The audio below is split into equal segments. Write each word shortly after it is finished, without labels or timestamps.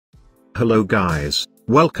Hello guys,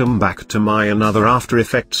 welcome back to my another After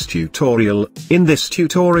Effects tutorial. In this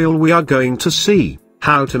tutorial we are going to see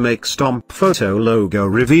how to make Stomp photo logo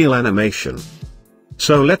reveal animation.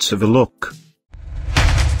 So let's have a look.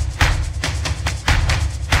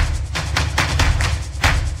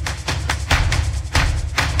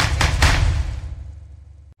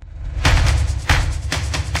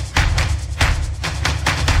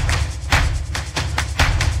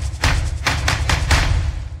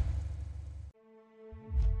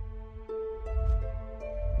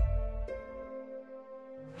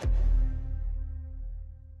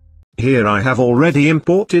 Here I have already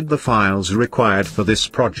imported the files required for this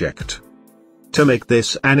project. To make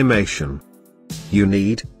this animation, you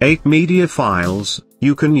need 8 media files.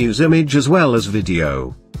 You can use image as well as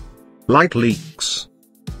video. Light leaks,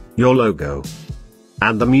 your logo,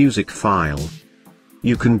 and the music file.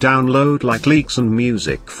 You can download light leaks and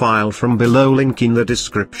music file from below, link in the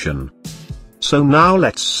description. So now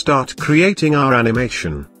let's start creating our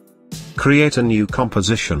animation. Create a new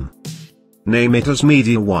composition. Name it as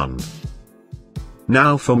Media 1.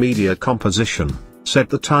 Now for media composition, set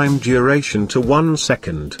the time duration to 1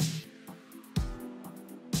 second.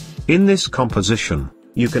 In this composition,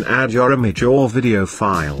 you can add your image or video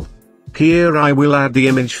file. Here I will add the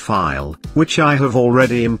image file, which I have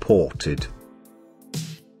already imported.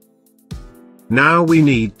 Now we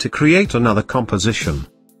need to create another composition.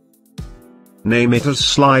 Name it as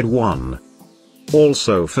Slide 1.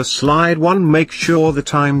 Also for Slide 1 make sure the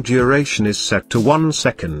time duration is set to 1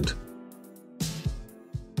 second.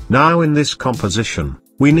 Now in this composition,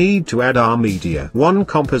 we need to add our Media 1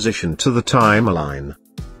 composition to the timeline.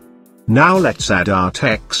 Now let's add our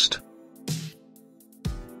text.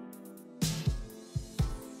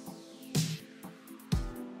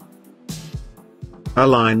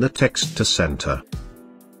 Align the text to center.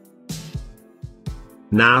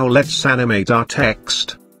 Now let's animate our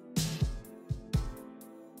text.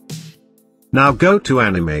 Now go to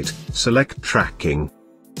Animate, select Tracking.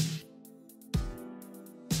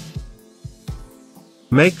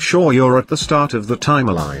 Make sure you're at the start of the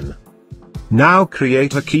timeline. Now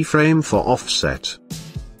create a keyframe for offset.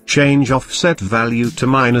 Change offset value to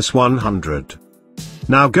 -100.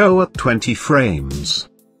 Now go at 20 frames.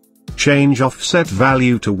 Change offset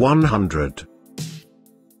value to 100.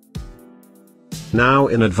 Now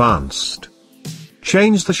in Advanced,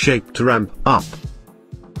 change the shape to ramp up.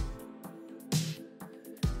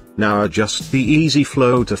 Now adjust the easy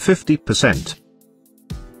flow to 50%.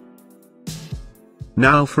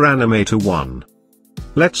 Now for Animator 1.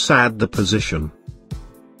 Let's add the position.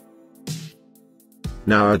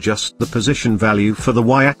 Now adjust the position value for the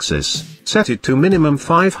y-axis, set it to minimum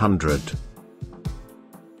 500.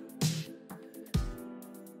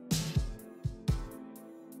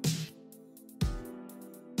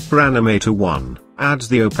 For Animator 1, add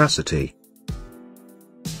the opacity.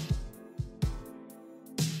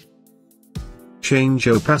 Change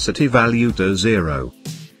opacity value to 0.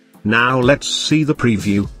 Now let's see the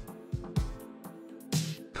preview.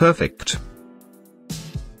 Perfect.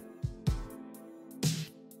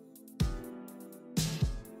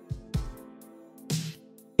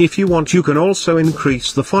 If you want, you can also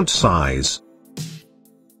increase the font size.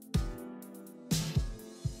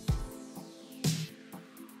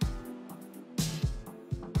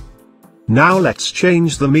 Now let's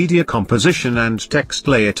change the media composition and text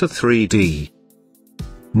layer to 3D.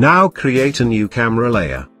 Now create a new camera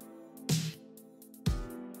layer.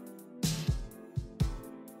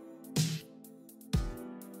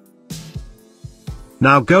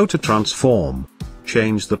 Now go to Transform,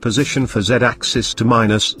 change the position for Z-axis to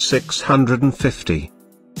 -650.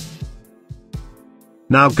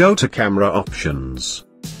 Now go to Camera Options.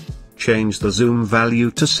 Change the zoom value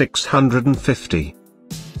to 650.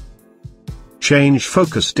 Change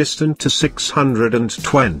focus distance to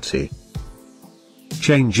 620.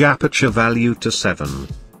 Change aperture value to 7.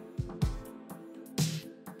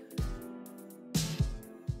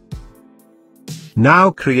 Now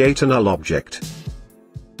create a null object.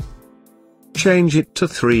 Change it to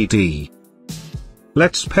 3D.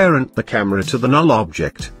 Let's parent the camera to the null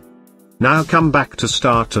object. Now come back to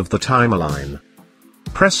start of the timeline.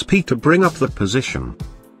 Press P to bring up the position.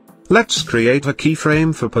 Let's create a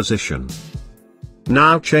keyframe for position.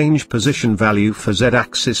 Now change position value for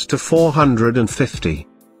Z-axis to 450.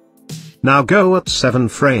 Now go at 7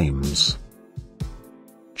 frames.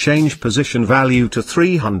 Change position value to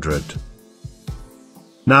 300.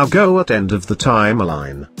 Now go at end of the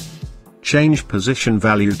timeline. Change position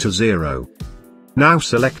value to 0. Now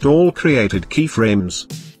select all created keyframes.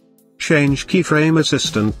 Change keyframe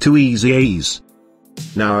assistant to easy ease.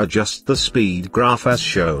 Now adjust the speed graph as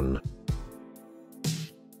shown.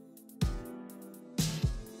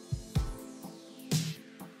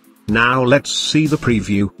 Now let's see the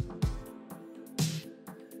preview.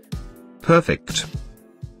 Perfect.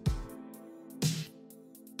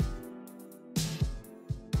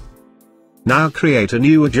 Now create a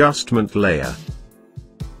new adjustment layer.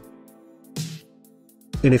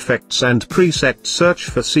 In Effects and Presets, search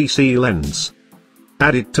for CC Lens.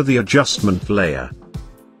 Add it to the adjustment layer.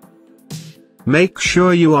 Make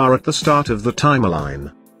sure you are at the start of the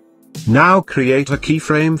timeline. Now create a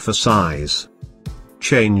keyframe for size.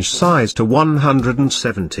 Change size to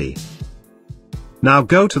 170. Now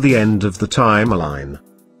go to the end of the timeline.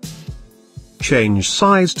 Change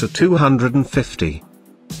size to 250.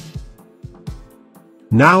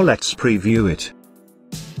 Now let's preview it.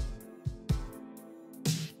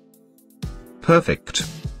 Perfect.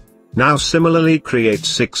 Now similarly create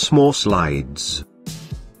 6 more slides.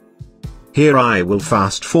 Here I will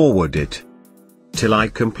fast forward it till I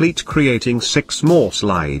complete creating 6 more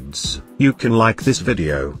slides. You can like this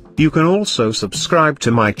video. You can also subscribe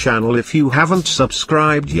to my channel if you haven't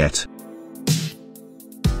subscribed yet.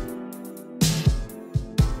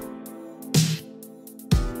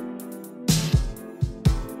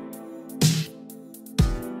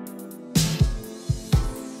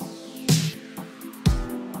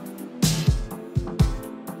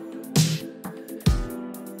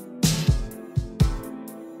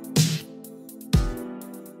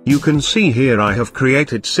 You can see here I have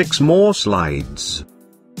created 6 more slides.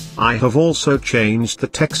 I have also changed the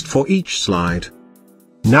text for each slide.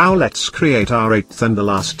 Now let's create our 8th and the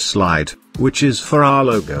last slide, which is for our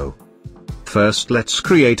logo. First let's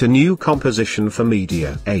create a new composition for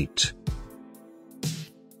Media 8.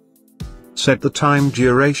 Set the time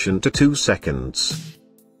duration to 2 seconds.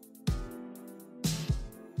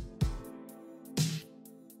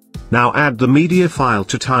 Now add the media file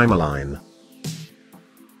to timeline.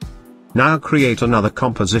 Now create another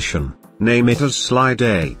composition, name it as Slide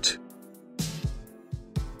 8.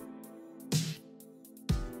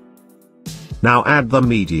 Now add the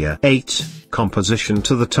Media 8 composition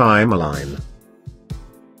to the timeline.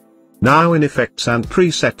 Now in Effects and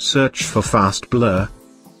Presets, search for Fast Blur.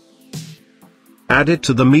 Add it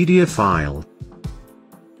to the media file.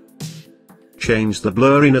 Change the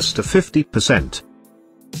blurriness to 50%.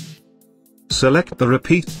 Select the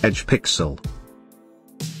Repeat Edge pixel.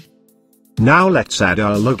 Now let's add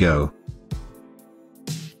our logo.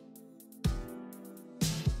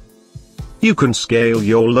 You can scale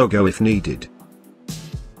your logo if needed.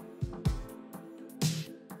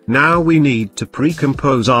 Now we need to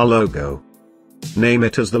pre-compose our logo. Name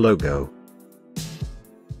it as the logo.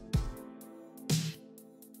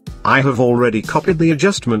 I have already copied the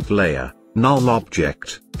adjustment layer, null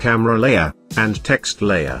object, camera layer, and text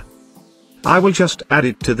layer. I will just add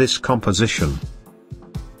it to this composition.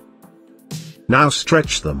 Now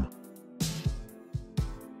stretch them.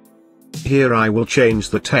 Here I will change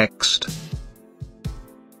the text.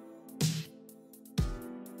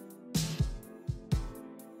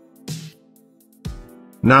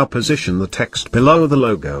 Now position the text below the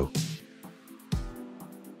logo.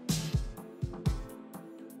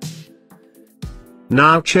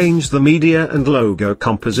 Now change the media and logo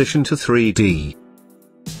composition to 3D.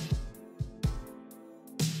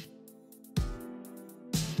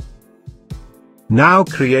 Now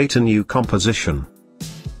create a new composition.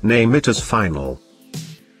 Name it as Final.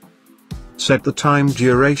 Set the time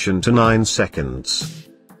duration to 9 seconds.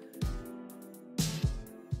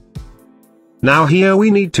 Now here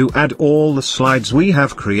we need to add all the slides we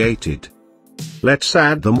have created. Let's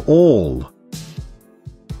add them all.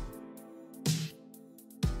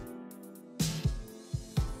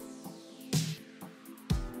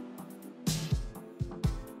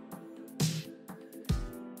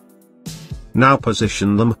 Now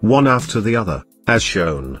position them one after the other, as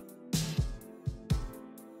shown.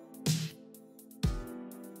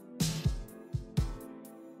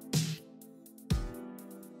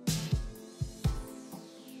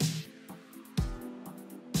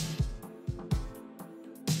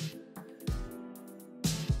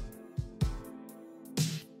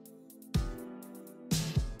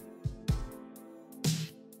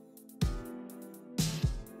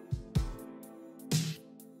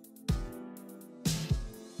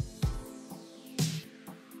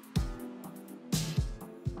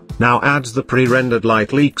 Now add the pre-rendered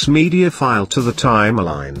Light Leaks media file to the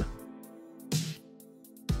timeline.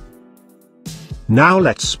 Now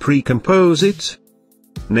let's pre-compose it.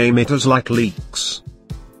 Name it as Light Leaks.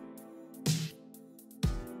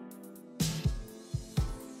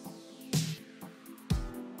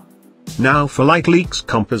 Now for Light Leaks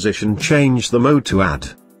composition, change the mode to add.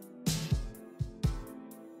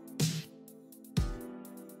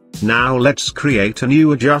 Now let's create a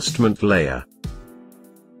new adjustment layer.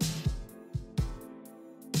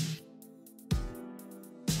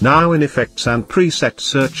 Now in Effects and Preset,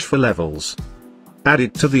 search for Levels. Add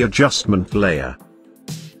it to the adjustment layer.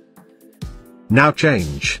 Now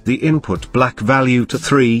change the input black value to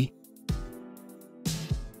 3.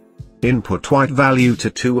 Input white value to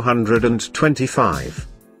 225.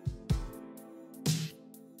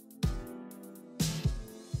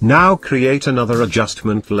 Now create another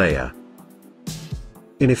adjustment layer.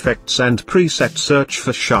 In Effects and Preset, search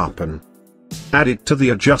for Sharpen. Add it to the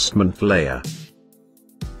adjustment layer.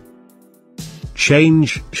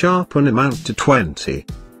 Change Sharpen amount to 20.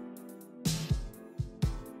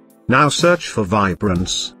 Now search for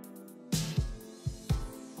Vibrance.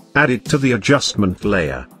 Add it to the adjustment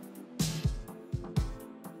layer.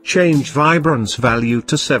 Change Vibrance value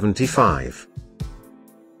to 75.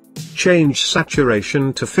 Change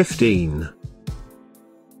Saturation to 15.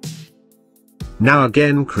 Now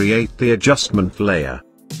again create the adjustment layer.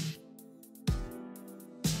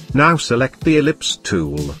 Now select the Ellipse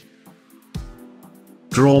tool.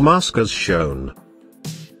 Draw mask as shown.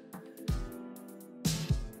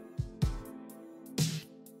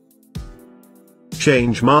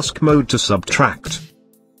 Change mask mode to Subtract.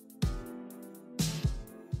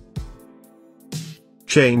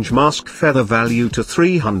 Change mask feather value to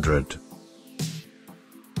 300.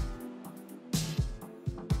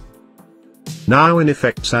 Now in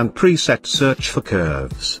Effects and Preset, search for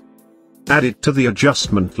Curves. Add it to the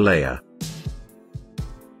adjustment layer.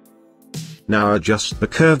 Now adjust the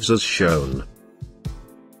curves as shown.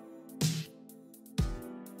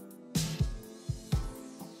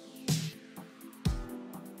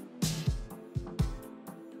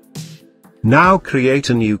 Now create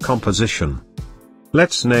a new composition.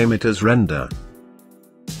 Let's name it as Render.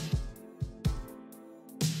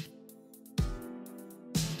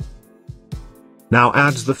 Now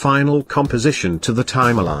add the final composition to the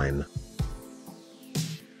timeline.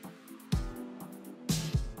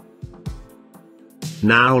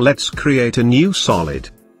 Now let's create a new solid.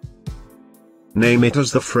 Name it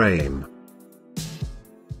as the frame.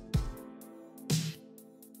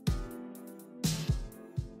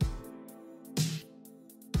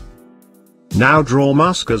 Now draw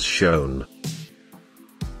mask as shown.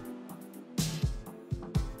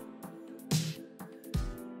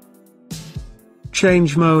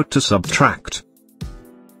 Change mode to Subtract.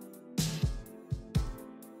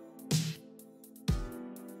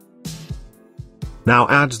 Now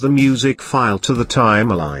add the music file to the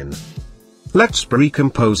timeline. Let's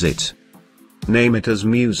recompose it. Name it as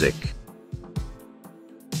Music.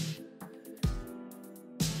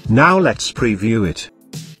 Now let's preview it.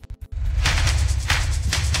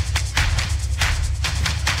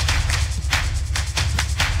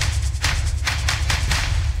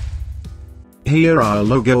 Here our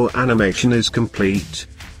logo animation is complete.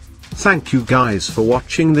 Thank you guys for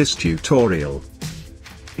watching this tutorial.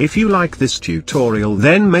 If you like this tutorial,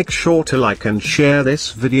 then make sure to like and share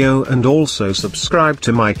this video and also subscribe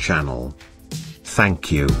to my channel.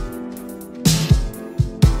 Thank you.